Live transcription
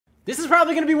This is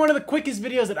probably going to be one of the quickest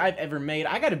videos that I've ever made.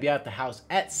 I got to be out the house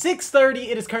at 6:30.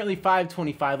 It is currently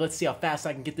 5:25. Let's see how fast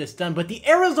I can get this done. But the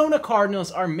Arizona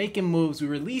Cardinals are making moves. We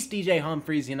released DJ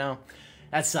Humphries, you know.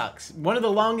 That sucks. One of the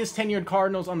longest tenured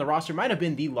Cardinals on the roster. Might have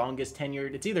been the longest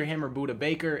tenured. It's either him or Budda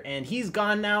Baker. And he's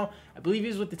gone now. I believe he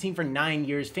was with the team for 9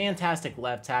 years. Fantastic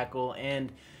left tackle.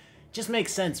 And just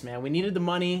makes sense, man. We needed the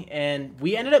money, and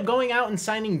we ended up going out and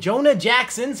signing Jonah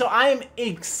Jackson, so I am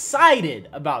excited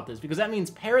about this because that means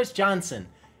Paris Johnson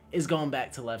is going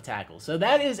back to left tackle. So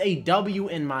that is a W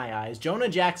in my eyes. Jonah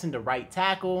Jackson to right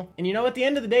tackle. And you know, at the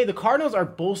end of the day, the Cardinals are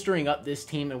bolstering up this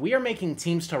team, and we are making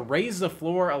teams to raise the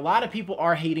floor. A lot of people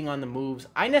are hating on the moves.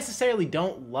 I necessarily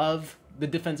don't love the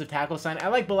defensive tackle sign. I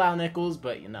like Bilal Nichols,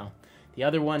 but you know, the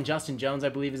other one, Justin Jones, I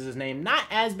believe is his name. Not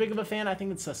as big of a fan. I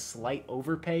think it's a slight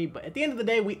overpay. But at the end of the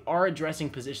day, we are addressing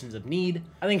positions of need.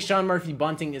 I think Sean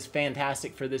Murphy-Bunting is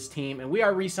fantastic for this team. And we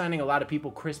are re-signing a lot of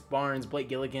people. Chris Barnes, Blake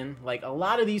Gilligan. Like, a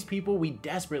lot of these people we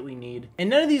desperately need. And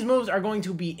none of these moves are going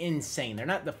to be insane. They're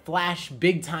not the flash,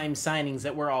 big-time signings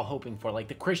that we're all hoping for. Like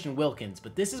the Christian Wilkins.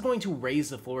 But this is going to raise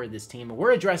the floor of this team. And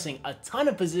we're addressing a ton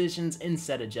of positions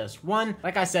instead of just one.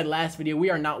 Like I said last video, we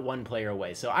are not one player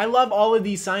away. So I love all of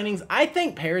these signings. I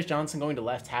think Paris Johnson going to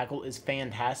left tackle is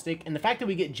fantastic, and the fact that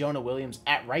we get Jonah Williams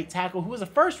at right tackle, who was a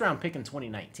first-round pick in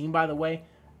 2019, by the way,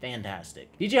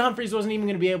 fantastic. DJ Humphries wasn't even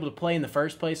going to be able to play in the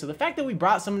first place, so the fact that we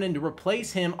brought someone in to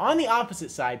replace him on the opposite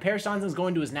side, Paris Johnson's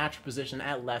going to his natural position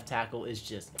at left tackle, is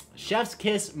just chef's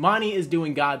kiss. Monti is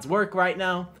doing God's work right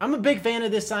now. I'm a big fan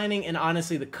of this signing, and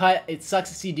honestly, the cut, it sucks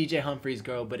to see DJ Humphries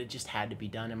go, but it just had to be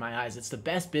done in my eyes. It's the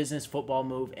best business football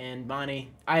move, and Monti,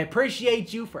 I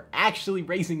appreciate you for actually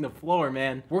raising the floor,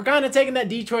 man. We're kind of taking that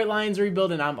Detroit Lions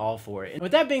rebuild, and I'm all for it. And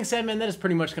with that being said, man, that is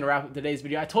pretty much going to wrap up today's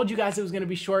video. I told you guys it was going to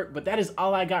be short, but that is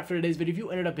all I got for today's video. If you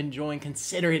ended up enjoying,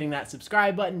 consider hitting that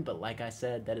subscribe button. But like I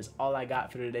said, that is all I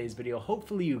got for today's video.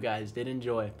 Hopefully you guys did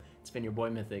enjoy. It's been your boy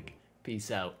Mythic.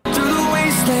 Peace out. Through the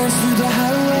wastelands, through the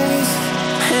highways,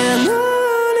 and